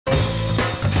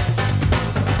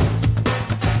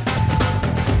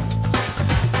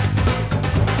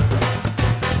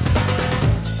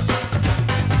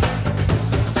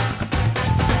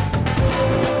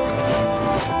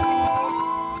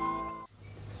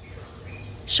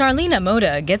Sharleen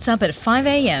Amonda gets up at 5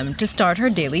 a.m. to start her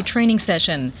daily training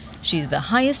session. She's the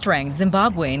highest-ranked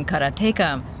Zimbabwean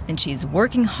karateka, and she's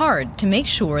working hard to make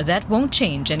sure that won't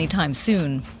change anytime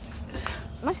soon.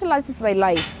 Martial arts is my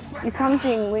life. It's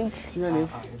something which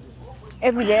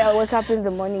every day I wake up in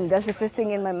the morning, that's the first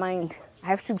thing in my mind.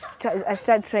 I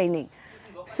start training.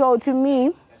 So to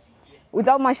me,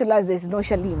 without martial arts, there's no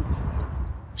Sharleen.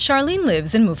 Sharleen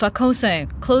lives in Mufakose,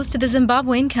 close to the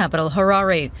Zimbabwean capital,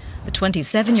 Harare. The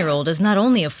 27-year-old is not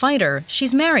only a fighter,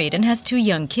 she's married and has 2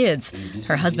 young kids.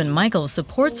 Her husband Michael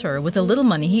supports her with the little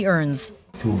money he earns.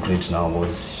 I feel great now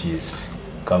because she's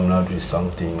coming out with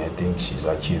something I think she's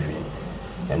achieving,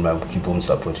 and I keep on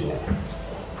supporting her.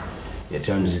 At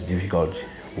times it's difficult.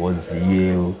 Was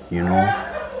here,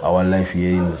 our life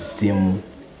here in Zim,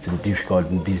 it's difficult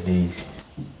in these days.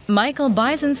 Michael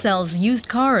buys and sells used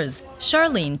cars.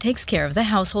 Sharleen takes care of the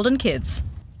household and kids.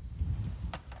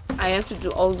 I have to do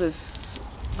all this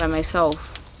by myself.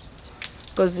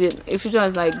 Because if it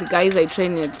was like the guys I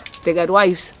train with, they got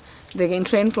wives. They can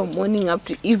train from morning up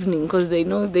to evening because they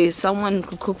know there's someone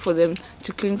to cook for them,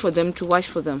 to clean for them, to wash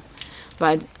for them.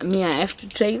 But me, I have to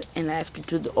train and I have to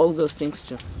do all those things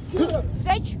too.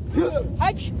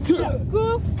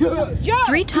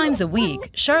 3 times a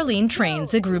week, Sharleen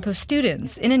trains a group of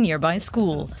students in a nearby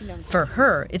school. For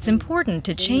her, it's important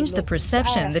to change the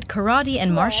perception that karate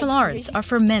and martial arts are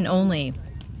for men only.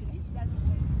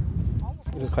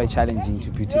 It was quite challenging to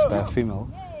be taught by a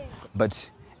female, but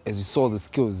as we saw the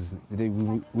skills,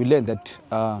 we learned that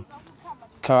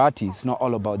karate is not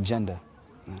all about gender.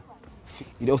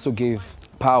 It also gave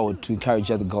power to encourage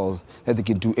other girls that they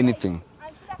can do anything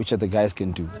which other guys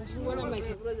can do.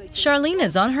 Sharleen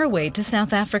is on her way to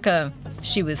South Africa.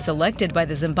 She was selected by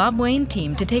the Zimbabwean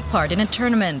team to take part in a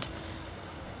tournament.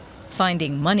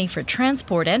 Finding money for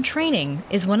transport and training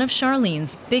is one of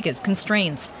Sharleen's biggest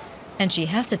constraints, and she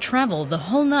has to travel the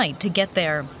whole night to get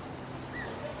there.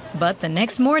 But the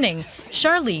next morning,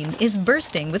 Sharleen is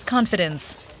bursting with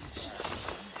confidence.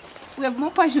 We have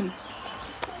more passion.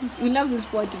 We love the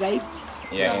sport, right?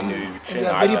 Yeah, and we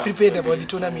are very prepared about the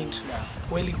tournament,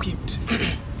 well equipped,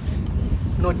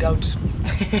 no doubt.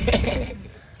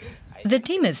 The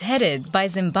team is headed by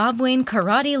Zimbabwean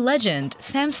karate legend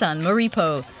Samson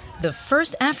Moripo, the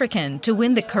first African to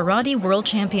win the Karate World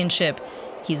Championship.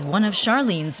 He's one of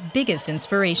Sharleen's biggest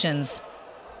inspirations.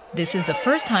 This is the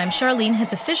first time Sharleen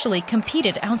has officially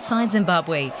competed outside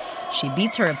Zimbabwe. She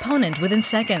beats her opponent within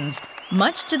seconds,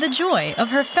 much to the joy of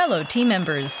her fellow team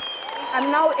members. I'm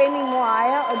now aiming more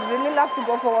higher. I'd really love to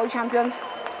go for world champions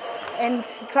and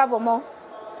travel more.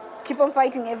 Keep on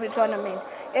fighting every tournament,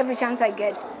 every chance I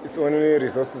get. It's only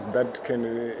resources that can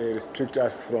restrict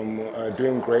us from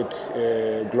doing great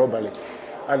globally.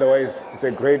 Otherwise, it's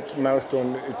a great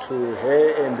milestone to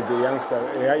her and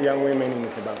the young women in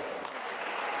Zimbabwe.